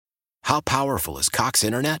How powerful is Cox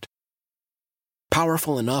Internet?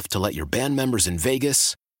 Powerful enough to let your band members in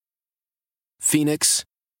Vegas, Phoenix,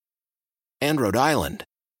 and Rhode Island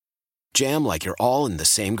jam like you're all in the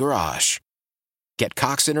same garage. Get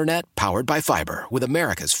Cox Internet powered by fiber with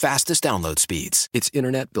America's fastest download speeds. It's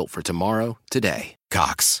internet built for tomorrow, today.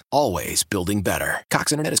 Cox, always building better.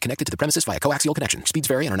 Cox Internet is connected to the premises via coaxial connection. Speeds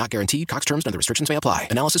vary and are not guaranteed. Cox terms and other restrictions may apply.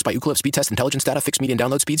 Analysis by Ookla Speed Test Intelligence Data. Fixed median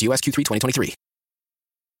download speeds. US Q3 2023.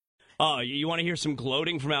 You want to hear some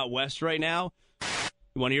gloating from out west right now?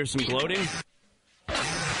 You want to hear some gloating?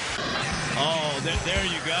 Oh, there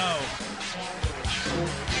you go.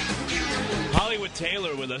 Hollywood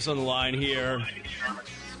Taylor with us on the line here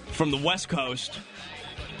from the West Coast.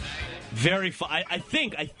 I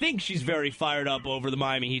think she's very fired up over the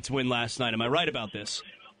Miami Heat's win last night. Am I right about this?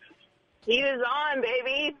 Heat is on,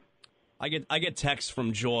 baby. I get texts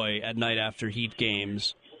from Joy at night after Heat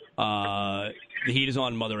games. The Heat is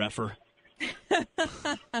on, mother effer. I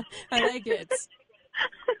like it.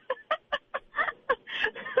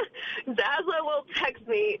 Dazzler will text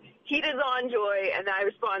me, Heat is on, Joy, and I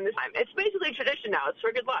respond this time. It's basically tradition now. It's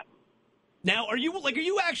for good luck. Now, are you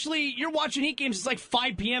you're watching Heat games? It's like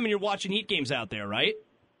 5 p.m. and you're watching Heat games out there, right?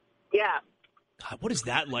 Yeah. God, what is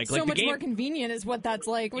that like? So like much more convenient is what that's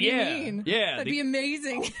like. What do you mean? Yeah. That'd be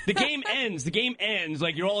amazing. The game ends.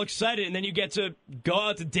 Like, you're all excited, and then you get to go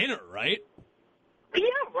out to dinner, right? Yeah,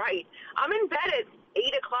 right. I'm in bed at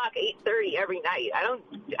 8 o'clock, 8:30 every night. I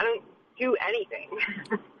don't do anything.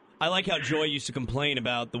 I like how Joy used to complain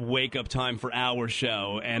about the wake-up time for our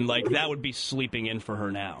show, and, like, that would be sleeping in for her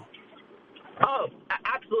now. Oh,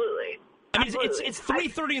 absolutely. I mean, it's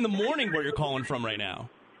 3:30 in the morning where you're calling from right now.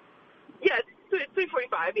 Yeah, it's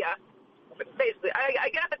 3:45, yeah. Basically, I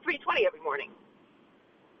get up at 3:20 every morning.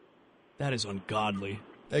 That is ungodly.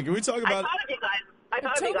 Hey, can we talk about... I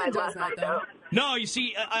thought of you guys last night, though. No, you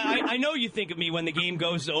see, I know you think of me when the game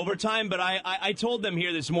goes to overtime, but I told them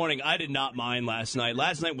here this morning I did not mind last night.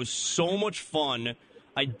 Last night was so much fun.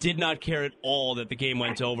 I did not care at all that the game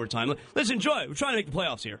went to overtime. Listen, Joy, we're trying to make the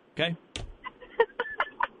playoffs here, okay?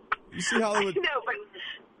 You see Hollywood... No, but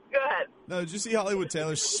go ahead. No, did you see Hollywood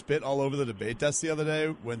Taylor spit all over the debate desk the other day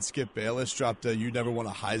when Skip Bayless dropped a "You Never Won a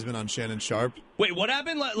Heisman" on Shannon Sharp? Wait, what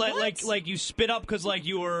happened? Like you spit up because like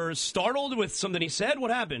you were startled with something he said?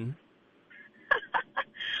 What happened?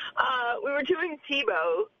 We were doing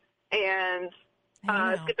Tebow, and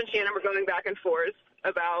Skip and Shannon were going back and forth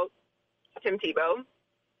about Tim Tebow.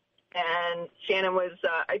 And Shannon was,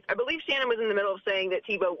 I believe Shannon was in the middle of saying that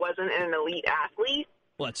Tebow wasn't an elite athlete.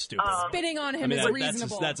 Well, that's stupid. Spitting on him is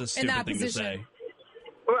reasonable. That's a stupid in that thing position. to say.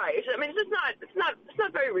 Right. I mean, it's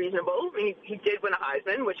not very reasonable. I mean, he did win a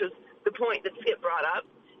Heisman, which was the point that Skip brought up.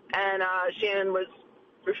 And Shannon was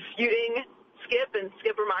refuting Skip, and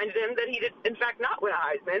Skip reminded him that he did, in fact, not win a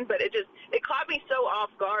Heisman. But it caught me so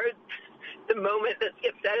off guard the moment that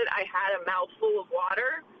Skip said it. I had a mouthful of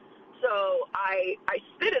water, so I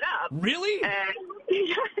spit it up. Really? And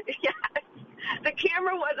yeah, the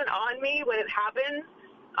camera wasn't on me when it happened.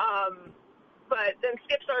 But then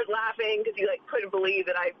Skip started laughing because he couldn't believe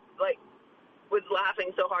that I was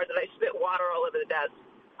laughing so hard that I spit water all over the desk.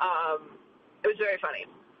 It was very funny.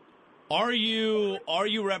 Are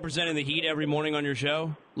you representing the Heat every morning on your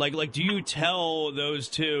show? Like do you tell those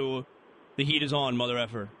two the Heat is on, mother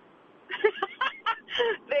effer?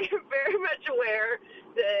 They're very much aware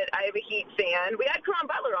that I am a Heat fan. We had Caron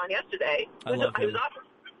Butler on yesterday. I love him. It was awesome.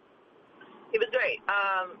 It was great.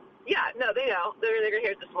 Yeah, no, they know. They're going to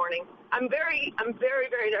hear it this morning. I'm very,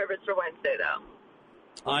 very nervous for Wednesday, though.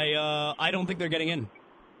 I don't think they're getting in.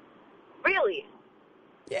 Really?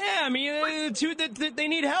 Yeah, I mean, they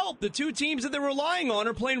need help. The two teams that they're relying on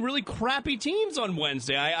are playing really crappy teams on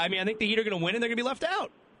Wednesday. I think the Heat are going to win and they're going to be left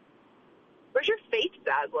out. Where's your faith,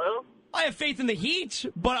 Zaslow? I have faith in the Heat,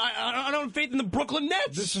 but I don't have faith in the Brooklyn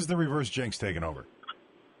Nets. This is the reverse jinx taking over.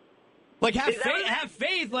 Like, have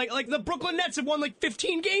faith. Like the Brooklyn Nets have won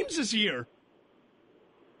 15 games this year.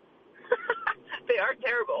 They are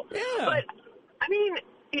terrible. Yeah. But, I mean,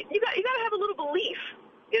 you got to have a little belief,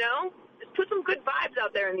 you know? Just put some good vibes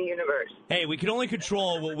out there in the universe. Hey, we can only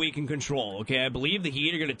control what we can control, okay? I believe the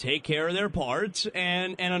Heat are going to take care of their part,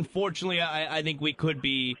 and unfortunately, I think we could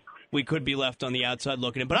be left on the outside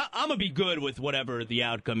looking in. But I'm going to be good with whatever the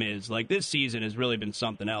outcome is. Like, this season has really been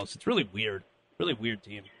something else. It's really weird. Really weird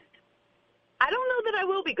team. I don't know that I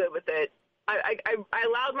will be good with it. I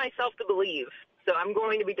allowed myself to believe, so I'm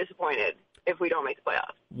going to be disappointed if we don't make the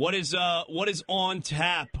playoffs. What is on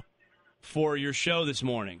tap for your show this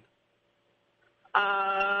morning?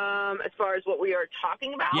 As far as what we are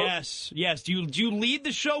talking about? Yes. Do you lead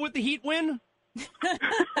the show with the Heat win?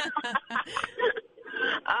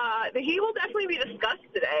 The Heat will definitely be discussed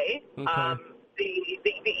today. Okay. The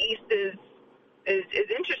East is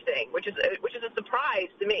interesting, which is a surprise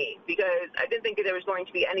to me because I didn't think that there was going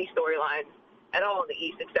to be any storylines at all in the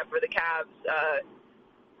East except for the Cavs'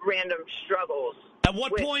 random struggles. At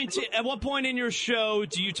what point in your show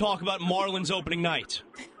do you talk about Marlins opening night?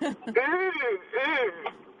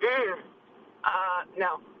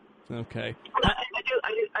 No. Okay.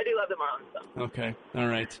 I do love the Marlins, though. Okay. All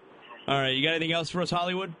right. You got anything else for us,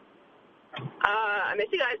 Hollywood? I miss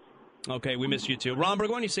you guys. Okay, we miss you too. Romberg,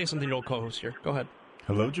 why don't you say something to your old co-host here? Go ahead.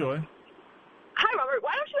 Hello, Joy. Hi, Robert.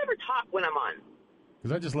 Why don't you ever talk when I'm on?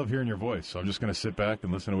 Because I just love hearing your voice, so I'm just going to sit back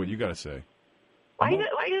and listen to what you got to say. Why are you going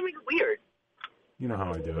to make it weird? You know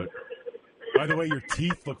how I do it. By the way, your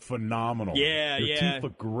teeth look phenomenal. Yeah, your teeth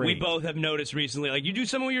look great. We both have noticed recently. Like, you do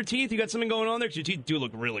something with your teeth? You got something going on there? Because your teeth do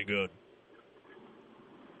look really good.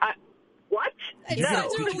 What? It's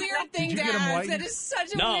such a weird thing to ask. That is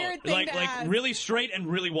such a weird thing to ask. Like really straight and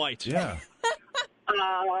really white. Yeah.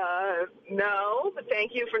 No, but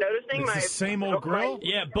thank you for noticing. It's the same old grill?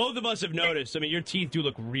 Yeah, both of us have noticed. I mean, your teeth do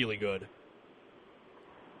look really good.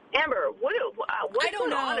 Amber, what's I don't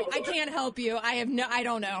going on know. over I there? can't help you. I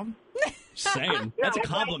don't know. Saying. That's a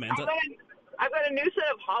compliment. I've got a new set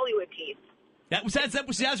of Hollywood teeth.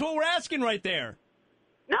 That's what we're asking right there.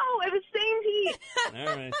 No, I have the same teeth.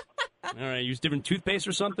 All right. Use different toothpaste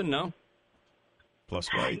or something? No? Plus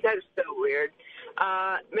white. That is so weird.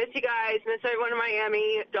 Miss you guys. Miss everyone in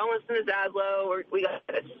Miami. Don't listen to Zaslow. We got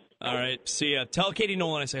this. All right. See ya. Tell Katie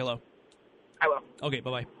Nolan I say hello. I will. Okay,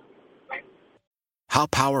 bye-bye. How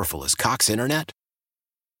powerful is Cox Internet?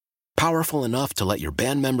 Powerful enough to let your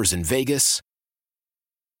band members in Vegas,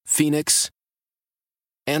 Phoenix,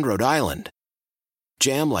 and Rhode Island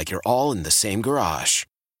jam like you're all in the same garage.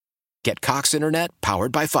 Get Cox Internet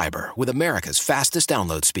powered by fiber with America's fastest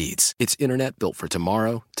download speeds. It's internet built for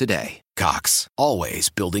tomorrow, today. Cox, always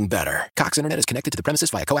building better. Cox Internet is connected to the premises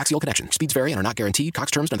via coaxial connection. Speeds vary and are not guaranteed. Cox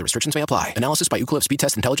terms and other restrictions may apply. Analysis by Ookla of Speed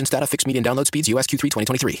Test Intelligence Data. Fixed median download speeds. US Q3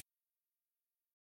 2023.